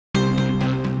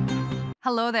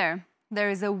Hello there.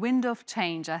 There is a wind of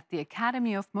change at the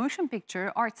Academy of Motion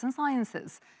Picture Arts and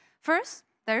Sciences. First,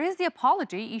 there is the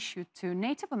apology issued to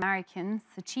Native American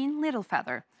Sachin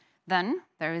Littlefeather. Then,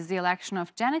 there is the election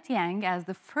of Janet Yang as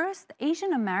the first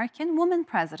Asian American woman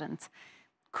president.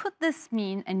 Could this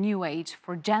mean a new age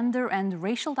for gender and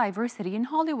racial diversity in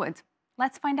Hollywood?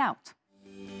 Let's find out.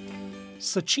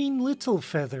 Sachin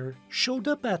Littlefeather showed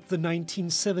up at the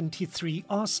 1973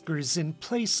 Oscars in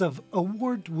place of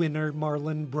award winner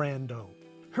Marlon Brando.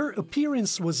 Her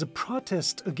appearance was a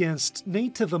protest against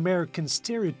Native American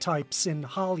stereotypes in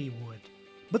Hollywood.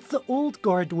 But the old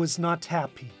guard was not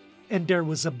happy, and there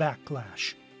was a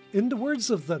backlash. In the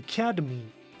words of the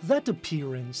Academy, that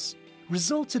appearance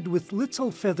resulted with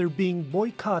Littlefeather being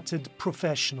boycotted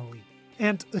professionally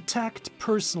and attacked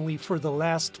personally for the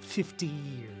last 50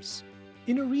 years.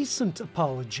 In a recent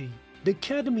apology, the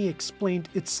Academy explained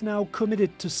it's now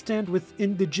committed to stand with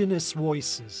indigenous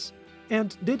voices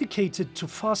and dedicated to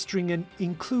fostering an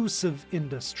inclusive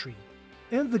industry.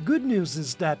 And the good news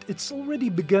is that it's already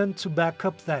begun to back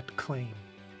up that claim.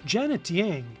 Janet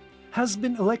Yang has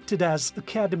been elected as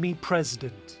Academy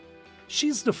President.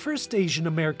 She's the first Asian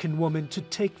American woman to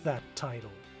take that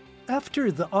title.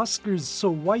 After the Oscars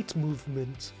So White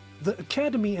movement, the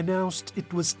Academy announced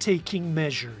it was taking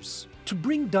measures to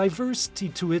bring diversity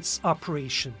to its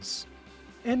operations.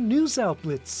 And news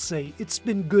outlets say it's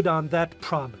been good on that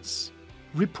promise.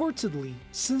 Reportedly,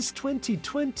 since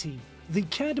 2020, the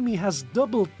Academy has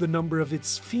doubled the number of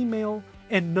its female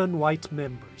and non-white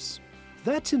members.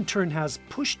 That in turn has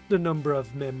pushed the number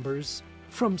of members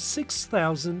from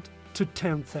 6,000 to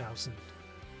 10,000.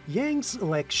 Yang's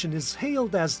election is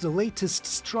hailed as the latest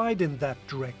stride in that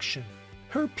direction.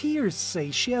 Her peers say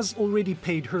she has already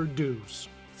paid her dues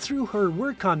through her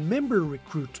work on member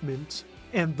recruitment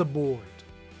and the board.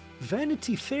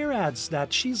 Vanity Fair adds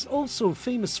that she's also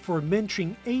famous for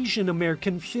mentoring Asian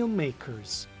American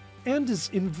filmmakers and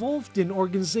is involved in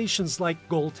organizations like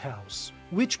Gold House,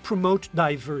 which promote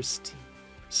diversity.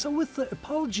 So with the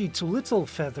apology to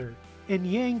Littlefeather and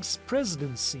Yang's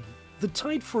presidency, the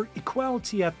tide for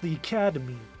equality at the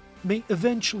Academy may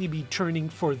eventually be turning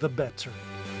for the better.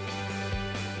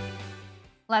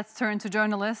 Let's turn to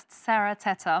journalist Sarah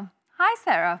Tetteh. Hi,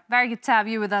 Sarah. Very good to have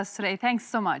you with us today. Thanks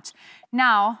so much.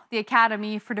 Now, the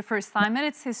Academy, for the first time in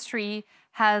its history,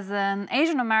 has an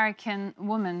Asian American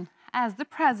woman as the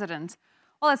president.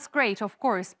 Well, it's great, of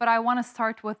course, but I want to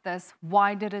start with this.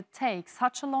 Why did it take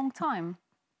such a long time?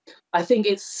 I think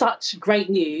it's such great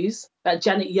news that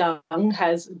Janet Yang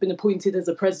has been appointed as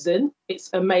a president. It's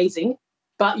amazing.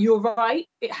 But you're right,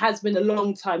 it has been a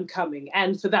long time coming.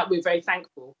 And for that, we're very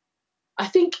thankful. I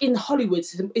think in Hollywood,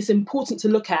 it's important to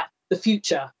look at the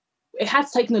future. It has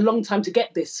taken a long time to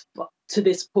get to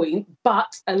this point,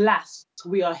 but alas,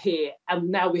 we are here and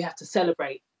now we have to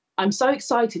celebrate. I'm so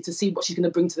excited to see what she's going to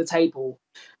bring to the table.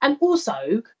 And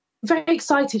also very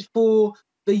excited for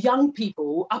the young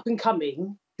people up and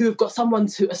coming who have got someone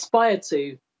to aspire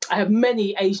to. I have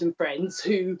many Asian friends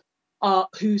who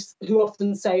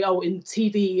often say, oh, in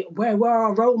TV, where are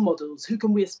our role models? Who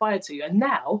can we aspire to? And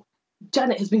now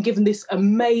Janet has been given this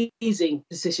amazing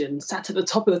position, sat at the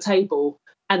top of the table,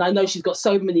 and I know she's got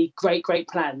so many great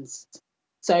plans.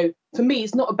 So for me,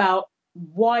 it's not about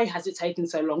why has it taken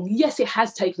so long. Yes, it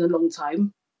has taken a long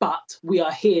time, but we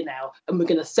are here now and we're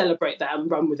going to celebrate that and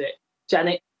run with it.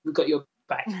 Janet, we've got your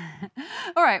back.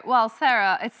 All right. Well,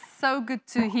 Sarah, it's so good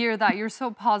to hear that you're so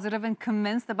positive and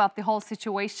convinced about the whole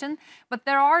situation. But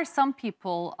there are some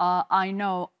people I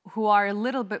know who are a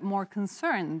little bit more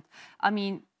concerned. I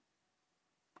mean,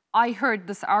 I heard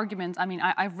this argument,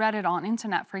 I've read it on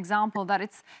internet, for example, that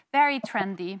it's very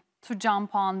trendy to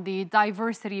jump on the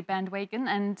diversity bandwagon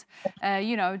and,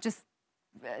 just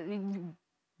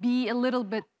be a little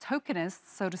bit tokenist,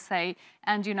 so to say,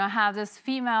 and, have this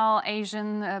female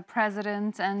Asian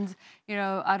president and,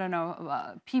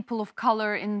 people of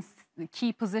color in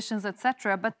key positions,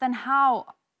 etc. But then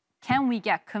how can we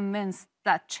get convinced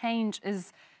that change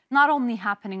is not only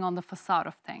happening on the facade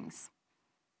of things?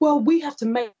 Well, we have to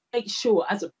make sure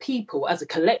as a people, as a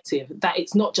collective, that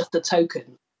it's not just a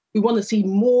token. We want to see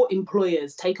more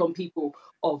employers take on people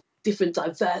of different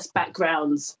diverse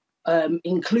backgrounds,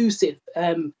 inclusive,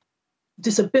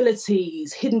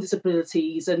 disabilities, hidden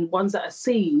disabilities, and ones that are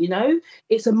seen,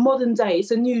 It's a modern day, it's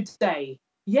a new day.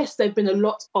 Yes, there have been a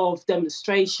lot of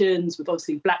demonstrations with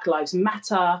obviously Black Lives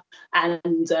Matter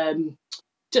and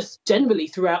just generally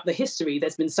throughout the history,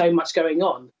 there's been so much going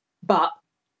on. But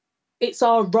it's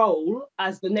our role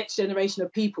as the next generation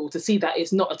of people to see that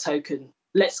it's not a token.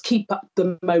 Let's keep up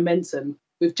the momentum.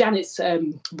 With Janet's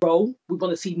role, we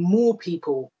want to see more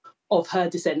people of her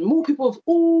descent, more people of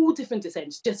all different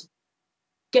descents, just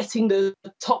getting the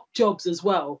top jobs as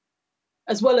well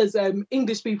as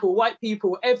English people, white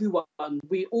people, everyone.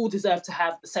 We all deserve to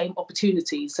have the same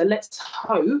opportunities. So let's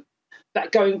hope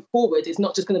that going forward, it's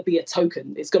not just going to be a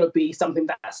token. It's going to be something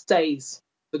that stays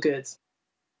for good.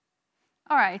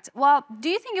 All right. Well, do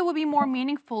you think it would be more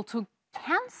meaningful to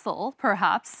cancel,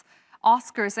 perhaps,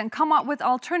 Oscars and come up with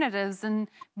alternatives and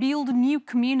build new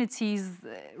communities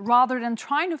rather than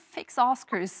trying to fix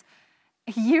Oscars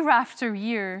year after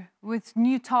year with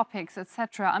new topics,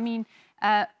 etc.? I mean,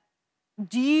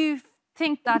 do you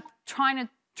think that trying to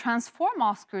transform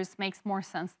Oscars makes more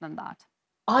sense than that?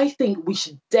 I think we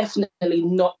should definitely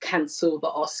not cancel the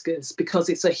Oscars because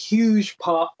it's a huge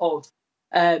part of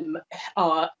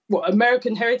our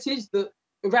American heritage.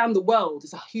 Around the world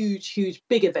is a huge,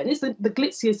 big event. It's the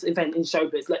glitziest event in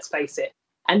showbiz, let's face it.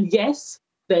 And yes,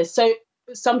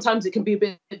 sometimes it can be a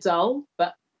bit dull,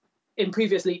 but in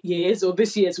previous years or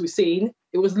this year, as we've seen,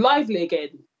 it was lively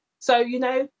again. So,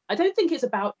 I don't think it's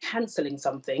about cancelling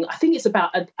something. I think it's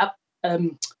about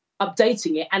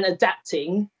updating it and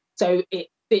adapting so it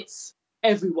fits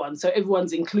everyone, so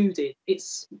everyone's included.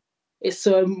 It's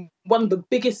one of the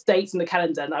biggest dates in the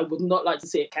calendar, and I would not like to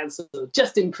see it cancelled,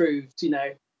 just improved,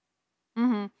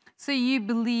 Mm-hmm. So you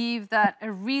believe that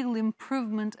a real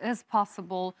improvement is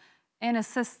possible in a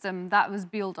system that was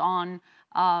built on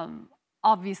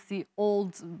obviously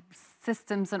old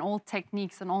systems and old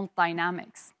techniques and old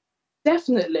dynamics?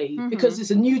 Definitely, because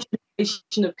it's a new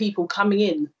generation of people coming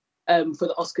in for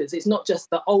the Oscars. It's not just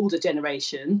the older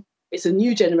generation. It's a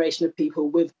new generation of people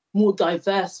with more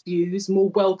diverse views, more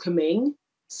welcoming.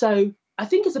 So I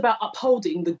think it's about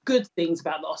upholding the good things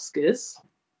about the Oscars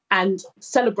and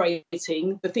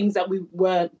celebrating the things that we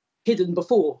weren't hidden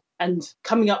before and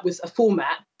coming up with a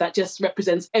format that just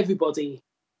represents everybody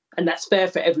and that's fair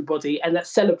for everybody and that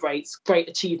celebrates great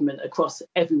achievement across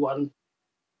everyone.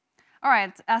 All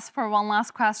right, as for one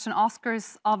last question,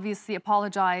 Oscars obviously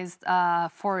apologized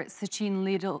for Sachin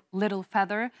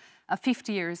Littlefeather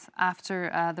 50 years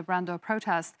after the Brando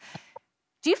protest.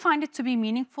 Do you find it to be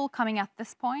meaningful coming at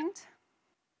this point?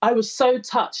 I was so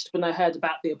touched when I heard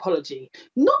about the apology,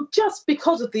 not just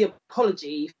because of the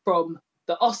apology from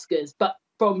the Oscars, but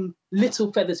from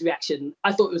Littlefeather's reaction.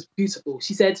 I thought it was beautiful.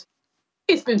 She said,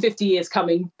 it's been 50 years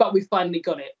coming, but we finally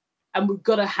got it. And we've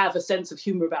got to have a sense of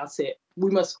humour about it. We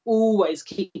must always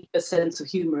keep a sense of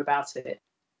humour about it.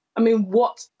 I mean,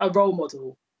 what a role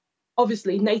model.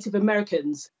 Obviously, Native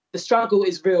Americans, the struggle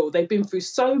is real. They've been through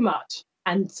so much.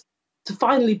 And to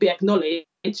finally be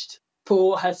acknowledged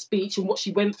for her speech and what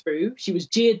she went through, she was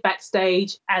jeered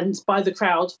backstage and by the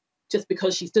crowd just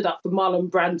because she stood up for Marlon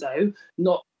Brando,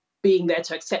 not being there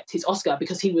to accept his Oscar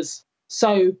because he was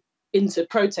so into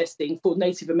protesting for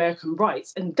Native American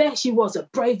rights. And there she was, a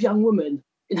brave young woman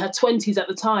in her 20s at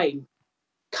the time,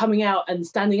 coming out and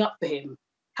standing up for him.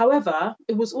 However,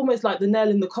 it was almost like the nail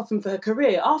in the coffin for her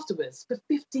career afterwards. For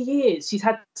 50 years, she's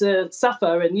had to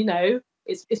suffer and,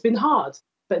 it's been hard.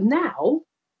 But now,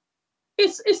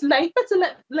 it's late,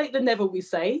 better late than never, we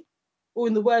say. Or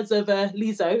in the words of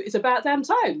Lizzo, it's about damn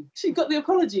time. She got the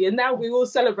apology and now we're all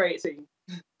celebrating.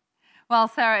 Well,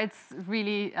 Sarah, it's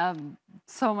really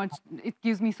it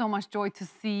gives me so much joy to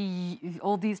see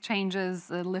all these changes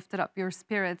lifted up your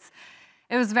spirits.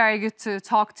 It was very good to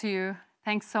talk to you.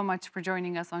 Thanks so much for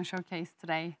joining us on Showcase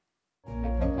today.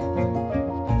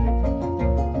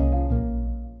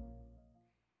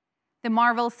 The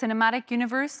Marvel Cinematic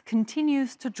Universe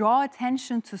continues to draw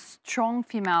attention to strong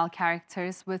female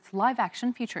characters with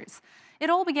live-action features. It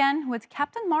all began with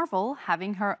Captain Marvel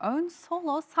having her own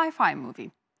solo sci-fi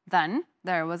movie. Then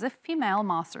there was a female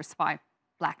master spy,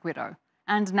 Black Widow.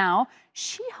 And now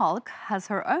She-Hulk has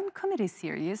her own comedy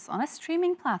series on a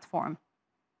streaming platform.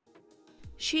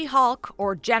 She-Hulk,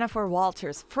 or Jennifer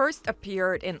Walters, first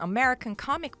appeared in American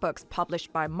comic books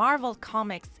published by Marvel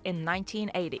Comics in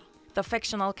 1980. The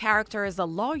fictional character is a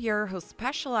lawyer who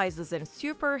specializes in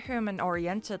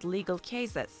superhuman-oriented legal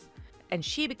cases. And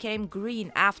she became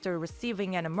green after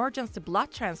receiving an emergency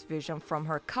blood transfusion from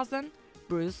her cousin,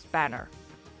 Bruce Banner.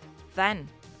 Then,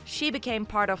 she became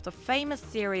part of the famous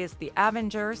series The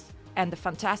Avengers and the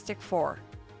Fantastic Four.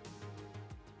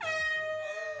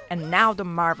 And now the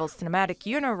Marvel Cinematic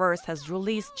Universe has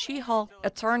released She-Hulk,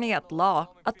 Attorney at Law,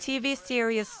 a TV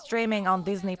series streaming on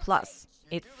Disney+.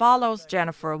 It follows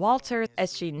Jennifer Walters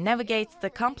as she navigates the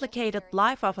complicated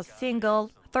life of a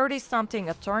single, 30-something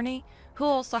attorney who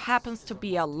also happens to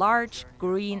be a large,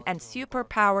 green, and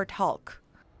super-powered Hulk.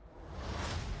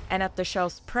 And at the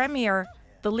show's premiere,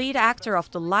 the lead actor of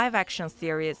the live-action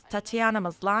series, Tatiana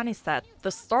Maslany, said,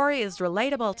 "The story is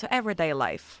relatable to everyday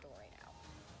life."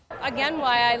 again,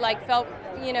 why I felt,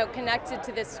 connected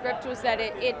to this script was that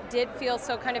it did feel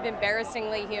so kind of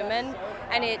embarrassingly human,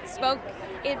 and it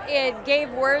gave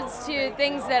words to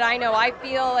things that I know I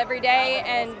feel every day,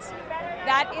 and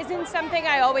that isn't something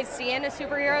I always see in a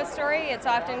superhero story. It's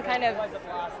often kind of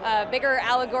a bigger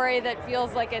allegory that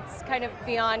feels like it's kind of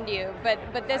beyond you, but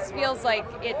this feels like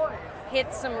it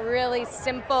hits some really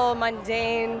simple,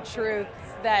 mundane truths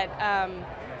that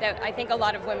I think a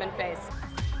lot of women face.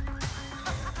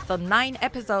 The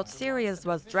 9-episode series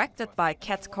was directed by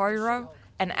Kat Coiro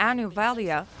and Anu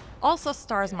Valia, also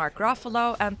stars Mark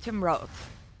Ruffalo and Tim Roth.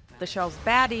 The show's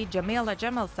baddie, Jamila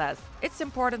Jamil, says it's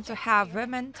important to have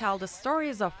women tell the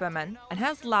stories of women and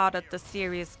has lauded the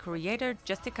series creator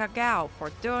Jessica Gao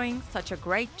for doing such a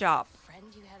great job.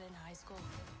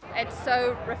 It's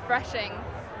so refreshing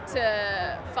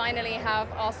to finally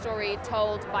have our story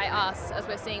told by us, as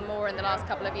we're seeing more in the last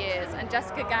couple of years. And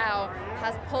Jessica Gao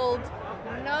has pulled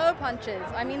no punches.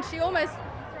 I mean, she almost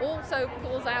also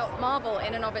pulls out Marvel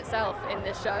in and of itself in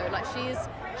this show. Like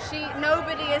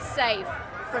nobody is safe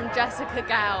from Jessica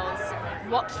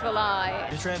Gao's watchful eye.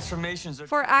 The transformations are...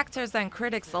 For actors and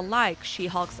critics alike,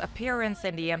 She-Hulk's appearance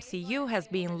in the MCU has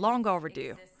been long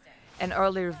overdue. And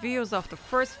early reviews of the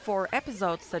first 4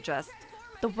 episodes suggest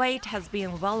the wait has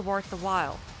been well worth the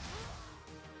while.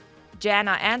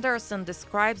 Jana Anderson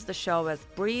describes the show as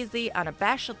breezy,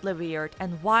 unabashedly weird,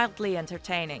 and wildly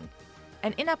entertaining.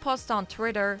 And in a post on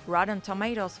Twitter, Rotten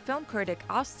Tomatoes film critic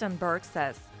Austin Berg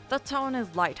says, the tone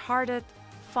is lighthearted,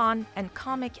 fun, and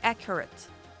comic accurate.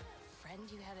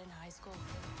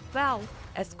 Well,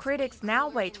 as critics now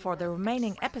wait for the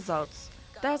remaining episodes,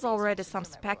 there's already some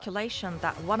speculation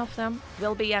that one of them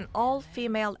will be an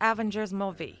all-female Avengers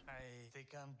movie.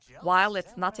 While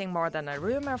it's nothing more than a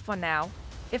rumor for now,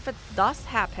 if it does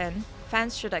happen,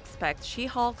 fans should expect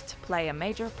She-Hulk to play a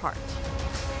major part.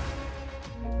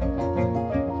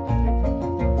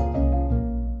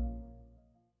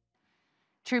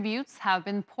 Tributes have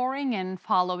been pouring in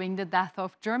following the death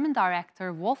of German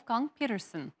director Wolfgang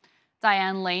Petersen.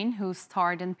 Diane Lane, who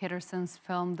starred in Petersen's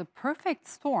film The Perfect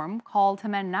Storm, called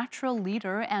him a natural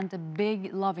leader and a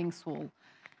big, loving soul.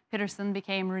 Petersen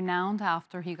became renowned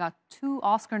after he got 2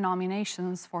 Oscar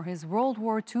nominations for his World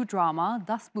War II drama,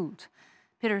 Das Boot.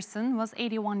 Petersen was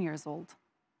 81 years old.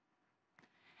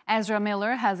 Ezra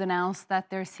Miller has announced that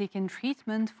they're seeking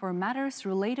treatment for matters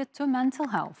related to mental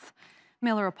health.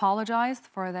 Miller apologized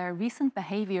for their recent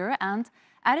behavior and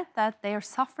added that they are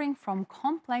suffering from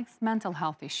complex mental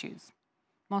health issues.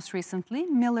 Most recently,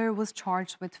 Miller was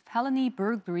charged with felony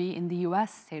burglary in the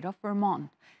U.S. state of Vermont,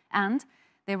 and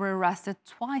they were arrested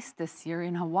twice this year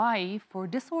in Hawaii for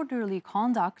disorderly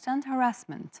conduct and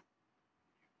harassment.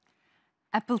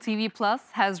 Apple TV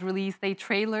Plus has released a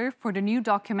trailer for the new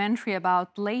documentary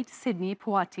about late Sidney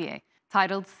Poitier.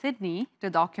 Titled Sidney,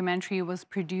 the documentary was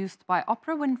produced by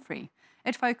Oprah Winfrey.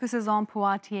 It focuses on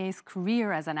Poitier's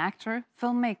career as an actor,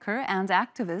 filmmaker, and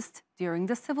activist during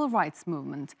the civil rights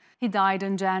movement. He died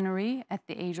in January at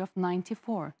the age of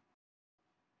 94.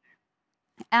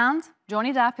 And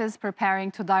Johnny Depp is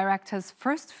preparing to direct his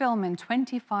first film in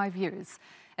 25 years.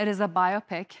 It is a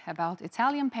biopic about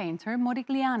Italian painter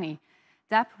Modigliani.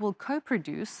 Depp will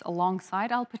co-produce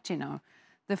alongside Al Pacino.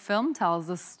 The film tells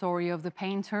the story of the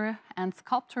painter and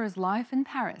sculptor's life in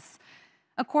Paris.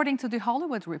 According to The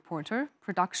Hollywood Reporter,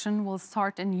 production will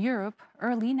start in Europe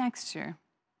early next year.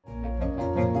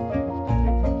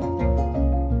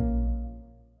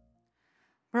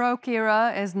 Baroque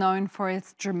era is known for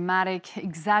its dramatic,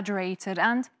 exaggerated,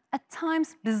 and at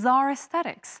times bizarre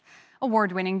aesthetics.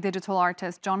 Award-winning digital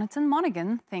artist Jonathan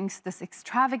Monaghan thinks this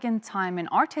extravagant time in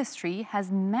art history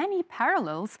has many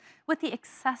parallels with the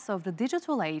excess of the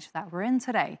digital age that we're in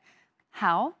today.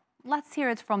 How? Let's hear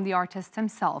it from the artist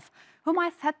himself, whom I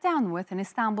sat down with in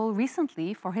Istanbul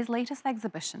recently for his latest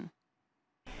exhibition.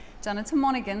 Jonathan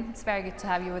Monaghan, it's very good to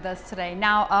have you with us today.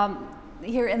 Now,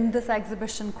 here in this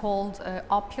exhibition called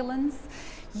Opulence,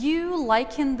 you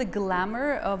liken the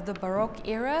glamour of the Baroque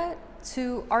era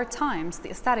to our times, the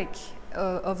aesthetic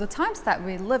of the times that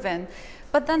we live in.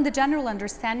 But then the general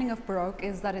understanding of Baroque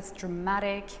is that it's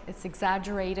dramatic, it's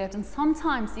exaggerated, and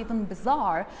sometimes even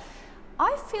bizarre.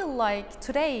 I feel like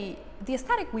today, the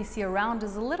aesthetic we see around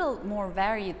is a little more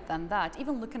varied than that.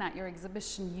 Even looking at your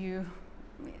exhibition, you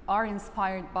are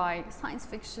inspired by science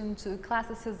fiction to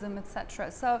classicism,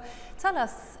 etc. So tell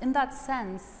us, in that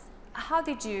sense, how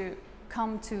did you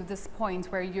come to this point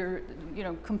where you're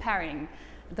comparing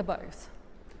the both?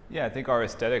 Yeah, I think our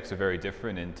aesthetics are very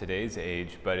different in today's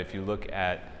age, but if you look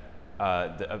at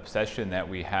the obsession that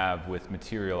we have with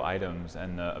material items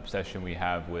and the obsession we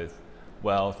have with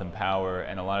wealth and power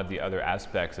and a lot of the other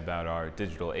aspects about our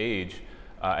digital age,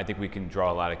 I think we can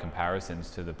draw a lot of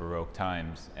comparisons to the Baroque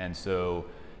times. And so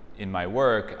in my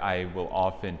work, I will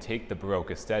often take the Baroque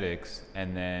aesthetics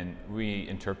and then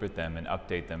reinterpret them and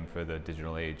update them for the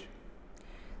digital age.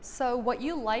 So what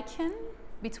you liken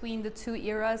between the two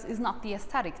eras is not the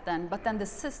aesthetic then, but then the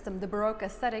system, the Baroque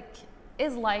aesthetic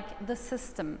is like the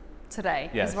system today,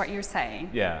 yes. is what you're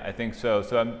saying. Yeah, I think so.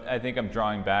 So I think I'm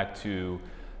drawing back to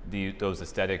those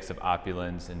aesthetics of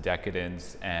opulence and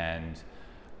decadence and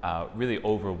really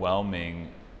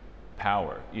overwhelming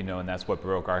power, you know, and that's what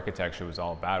Baroque architecture was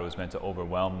all about. It was meant to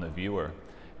overwhelm the viewer.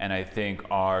 And I think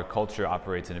our culture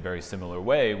operates in a very similar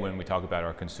way when we talk about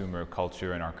our consumer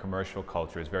culture, and our commercial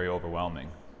culture is very overwhelming.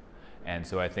 And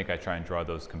so I think I try and draw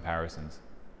those comparisons.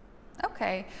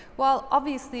 Okay, well,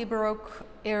 obviously Baroque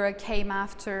era came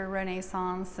after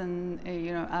Renaissance and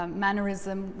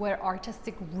mannerism, where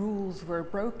artistic rules were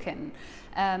broken.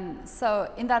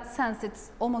 So in that sense,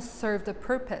 it's almost served the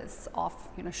purpose of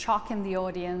shocking the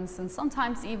audience, and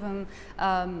sometimes even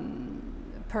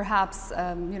perhaps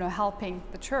helping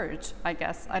the church, I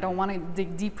guess. I don't want to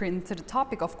dig deeper into the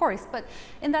topic, of course, but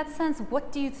in that sense,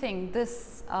 what do you think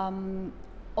this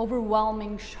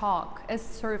overwhelming shock is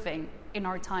serving in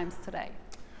our times today?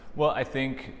 Well, I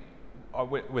think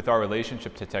with our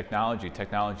relationship to technology,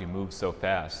 technology moves so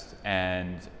fast,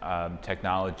 and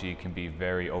technology can be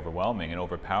very overwhelming and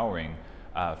overpowering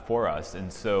for us.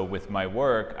 And so with my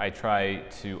work, I try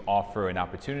to offer an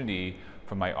opportunity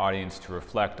for my audience to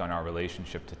reflect on our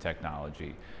relationship to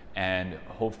technology. And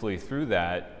hopefully through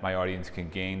that, my audience can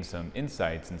gain some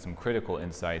insights and some critical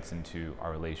insights into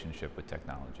our relationship with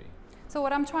technology. So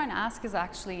what I'm trying to ask is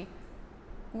actually,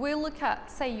 we look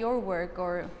at, say, your work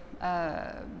or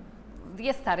the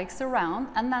aesthetics around,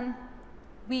 and then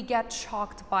we get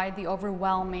shocked by the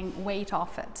overwhelming weight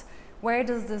of it. Where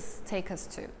does this take us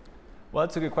to? Well,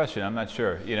 that's a good question. I'm not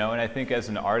sure, and I think as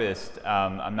an artist,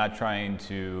 I'm not trying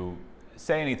to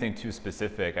say anything too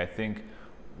specific. I think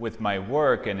with my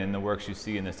work and in the works you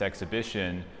see in this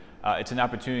exhibition, it's an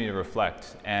opportunity to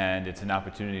reflect, and it's an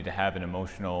opportunity to have an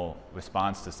emotional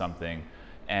response to something.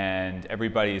 And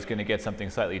everybody is going to get something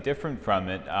slightly different from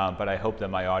it, but I hope that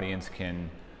my audience can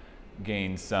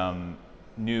gain some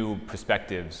new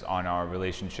perspectives on our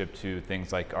relationship to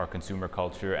things like our consumer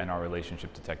culture and our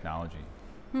relationship to technology.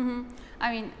 Mm-hmm.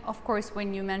 I mean, of course,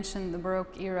 when you mentioned the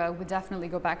Baroque era, we definitely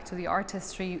go back to the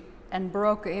artistry, and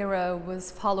Baroque era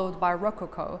was followed by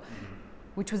Rococo,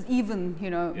 which was even,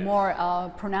 yes,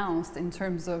 more pronounced in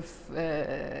terms of,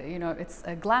 its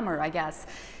glamour, I guess.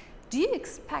 Do you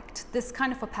expect this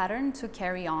kind of a pattern to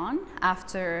carry on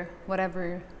after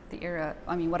whatever the era,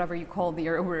 whatever you call the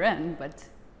era we're in, but?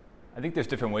 I think there's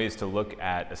different ways to look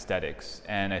at aesthetics,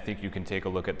 and I think you can take a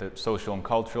look at the social and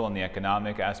cultural and the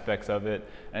economic aspects of it,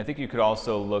 and I think you could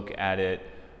also look at it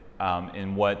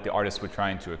in what the artists were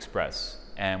trying to express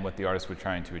and what the artists were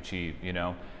trying to achieve,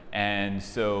 and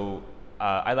so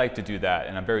I like to do that,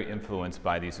 and I'm very influenced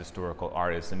by these historical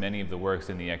artists, and many of the works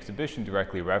in the exhibition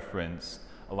directly reference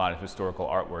a lot of historical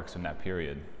artworks from that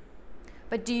period.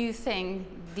 But do you think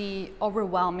the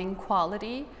overwhelming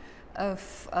quality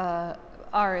of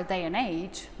our day and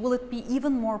age, will it be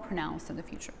even more pronounced in the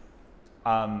future?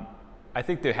 I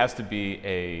think there has to be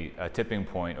a tipping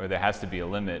point, or there has to be a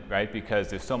limit, right? Because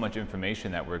there's so much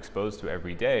information that we're exposed to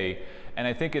every day, and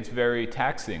I think it's very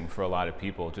taxing for a lot of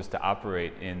people just to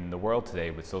operate in the world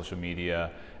today with social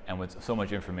media and with so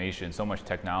much information, so much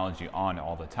technology on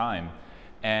all the time.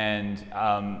 And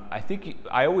I think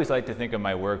I always like to think of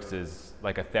my works as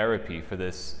like a therapy for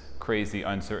this crazy,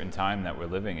 uncertain time that we're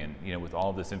living in. With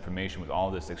all this information, with all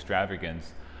this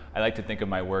extravagance, I like to think of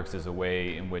my works as a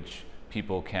way in which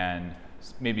people can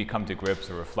maybe come to grips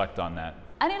or reflect on that.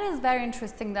 And it is very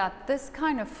interesting that this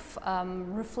kind of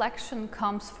reflection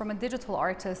comes from a digital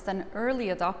artist, an early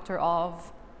adopter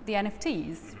of the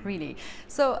NFTs, really.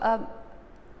 So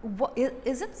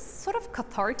is it sort of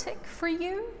cathartic for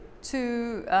you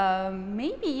to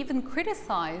maybe even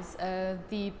criticize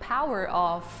the power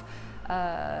of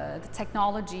the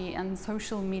technology and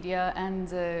social media and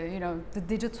the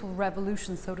digital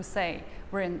revolution, so to say,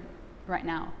 we're in right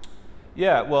now?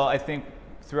 Yeah, well, I think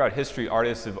throughout history,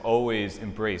 artists have always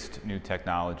embraced new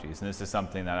technologies, and this is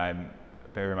something that I'm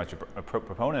very much a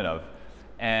proponent of.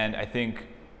 And I think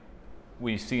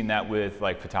we've seen that with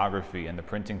like photography and the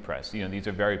printing press. These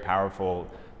are very powerful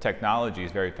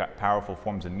technologies, very powerful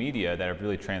forms of media that have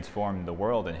really transformed the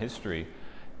world and history.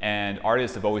 And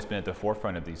artists have always been at the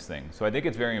forefront of these things. So I think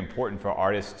it's very important for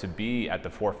artists to be at the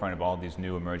forefront of all these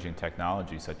new emerging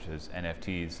technologies, such as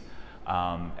NFTs,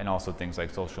 and also things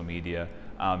like social media.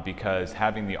 because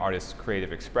having the artist's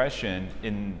creative expression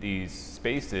in these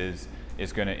spaces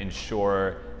is going to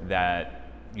ensure that,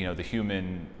 you know, the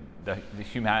human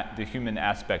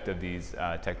aspect of these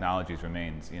technologies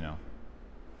remains, you know.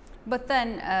 But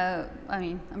then, I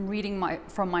mean, I'm reading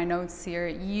from my notes here,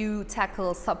 you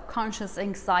tackle subconscious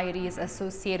anxieties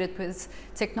associated with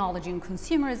technology and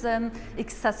consumerism,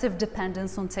 excessive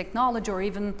dependence on technology, or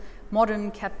even modern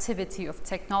captivity of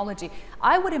technology.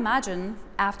 I would imagine,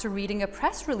 after reading a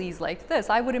press release like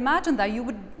this, I would imagine that you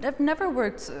would have never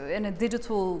worked in a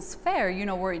digital sphere, you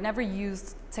know, or never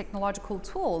used technological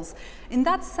tools. In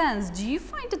that sense, do you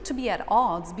find it to be at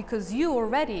odds because you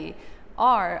already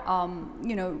are,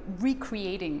 you know,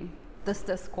 recreating this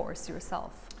discourse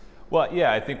yourself? Well,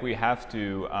 yeah, I think we have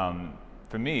to,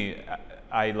 for me,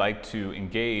 I like to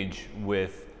engage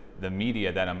with the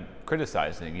media that I'm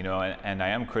criticizing, you know, and I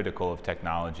am critical of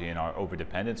technology and our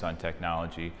overdependence on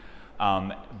technology,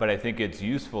 but I think it's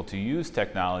useful to use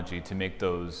technology to make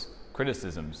those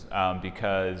criticisms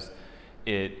because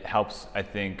it helps, I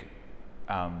think,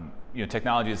 you know,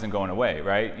 technology isn't going away,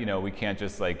 right? You know, we can't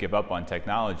just like give up on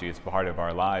technology. It's part of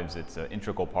our lives. It's an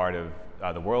integral part of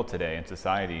the world today and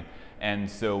society. And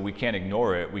so we can't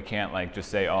ignore it. We can't like just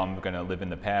say, oh, I'm going to live in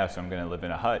the past, or I'm going to live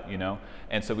in a hut, you know?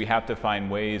 And so we have to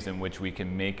find ways in which we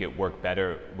can make it work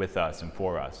better with us and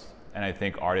for us. And I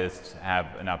think artists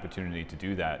have an opportunity to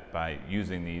do that by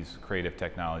using these creative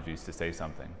technologies to say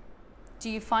something. Do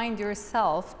you find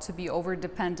yourself to be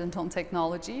over-dependent on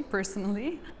technology,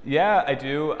 personally? Yeah, I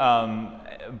do.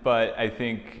 But I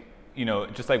think, you know,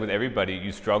 just like with everybody,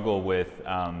 you struggle with,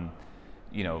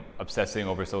 you know, obsessing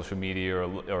over social media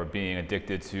or being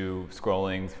addicted to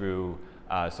scrolling through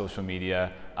social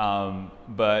media.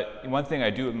 But one thing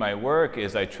I do with my work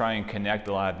is I try and connect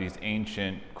a lot of these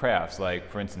ancient crafts, like,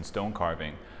 for instance, stone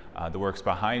carving. The works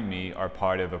behind me are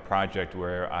part of a project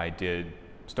where I did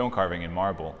stone carving in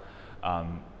marble.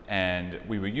 And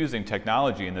we were using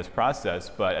technology in this process,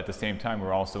 but at the same time,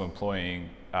 we're also employing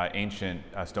ancient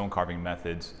stone carving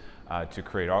methods to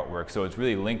create artwork. So it's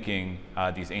really linking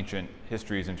these ancient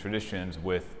histories and traditions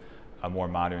with a more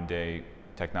modern day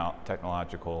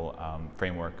technological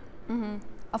framework. Mm-hmm.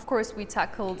 Of course, we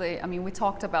tackled we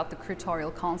talked about the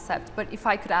curatorial concept, but if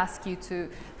I could ask you to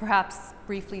perhaps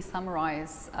briefly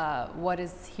summarize what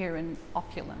is here in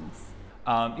Opulence.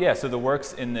 Yeah, so the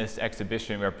works in this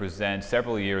exhibition represent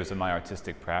several years of my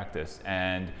artistic practice,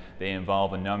 and they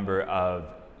involve a number of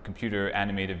computer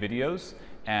animated videos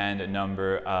and a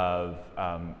number of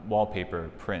wallpaper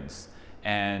prints.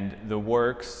 And the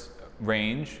works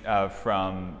range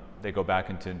they go back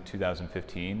into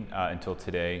 2015 until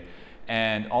today,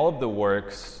 and all of the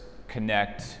works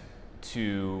connect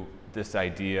to this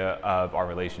idea of our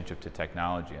relationship to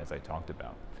technology, as I talked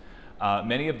about.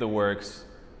 Many of the works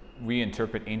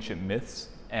reinterpret ancient myths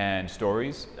and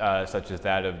stories, such as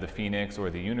that of the phoenix or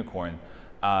the unicorn.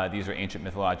 These are ancient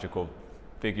mythological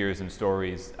figures and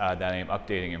stories that I am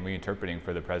updating and reinterpreting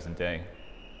for the present day.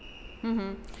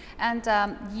 Mm-hmm.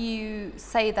 And you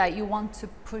say that you want to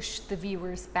push the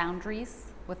viewer's boundaries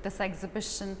with this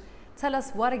exhibition. Tell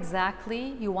us what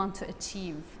exactly you want to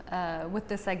achieve with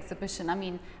this exhibition. I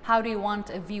mean, how do you want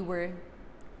a viewer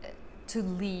to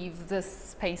leave this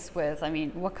space with? I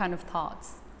mean, what kind of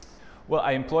thoughts? Well,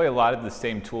 I employ a lot of the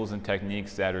same tools and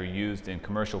techniques that are used in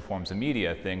commercial forms of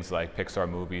media, things like Pixar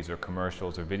movies or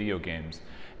commercials or video games.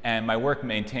 And my work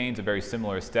maintains a very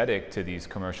similar aesthetic to these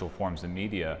commercial forms of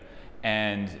media.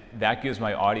 And that gives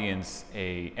my audience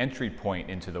an entry point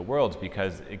into the world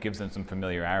because it gives them some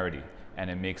familiarity and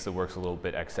it makes the works a little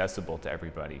bit accessible to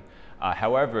everybody.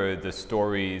 However, the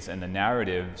stories and the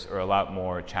narratives are a lot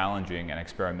more challenging and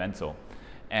experimental.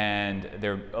 And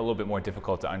they're a little bit more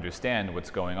difficult to understand what's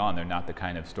going on. They're not the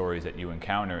kind of stories that you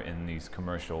encounter in these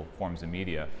commercial forms of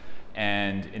media.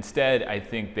 And instead, I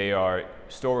think they are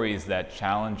stories that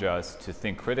challenge us to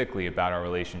think critically about our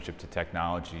relationship to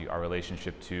technology, our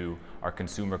relationship to our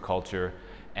consumer culture,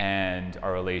 and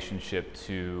our relationship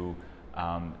to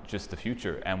just the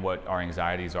future and what our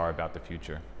anxieties are about the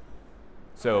future.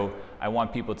 So I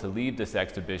want people to leave this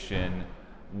exhibition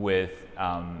with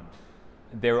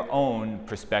their own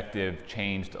perspective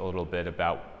changed a little bit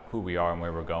about who we are and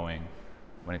where we're going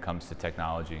when it comes to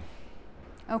technology.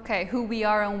 Okay, who we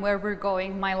are and where we're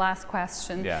going, my last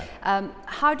question. Yeah.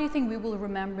 How do you think we will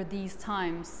remember these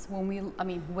times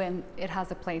when it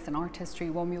has a place in art history,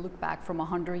 when we look back from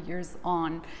 100 years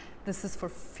on? This is for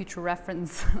future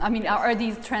reference. I mean, are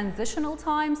these transitional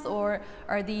times, or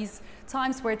are these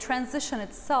times where transition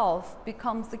itself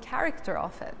becomes the character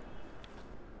of it?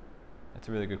 That's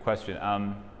a really good question.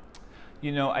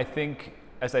 You know, I think,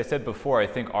 as I said before, I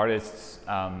think artists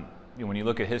when you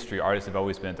look at history, artists have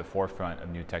always been at the forefront of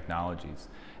new technologies.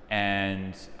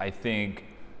 And I think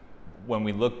when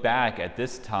we look back at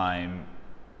this time,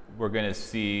 we're going to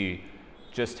see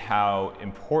just how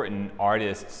important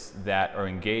artists that are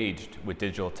engaged with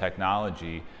digital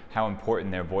technology, how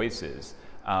important their voice is,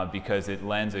 because it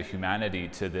lends a humanity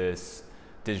to this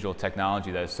digital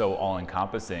technology that is so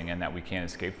all-encompassing and that we can't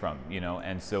escape from,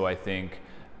 And so I think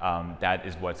that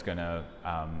is what's going to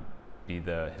be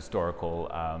the historical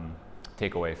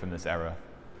takeaway from this era.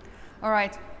 All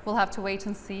right, we'll have to wait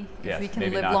and see if we can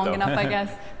live not, long though. enough, I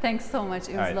guess. Thanks so much.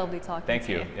 It was right. lovely talking Thank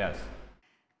to you. Yes.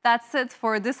 That's it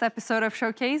for this episode of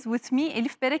Showcase with me,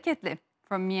 Elif Bereketli.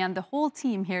 From me and the whole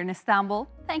team here in Istanbul,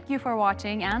 thank you for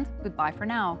watching and goodbye for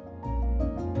now.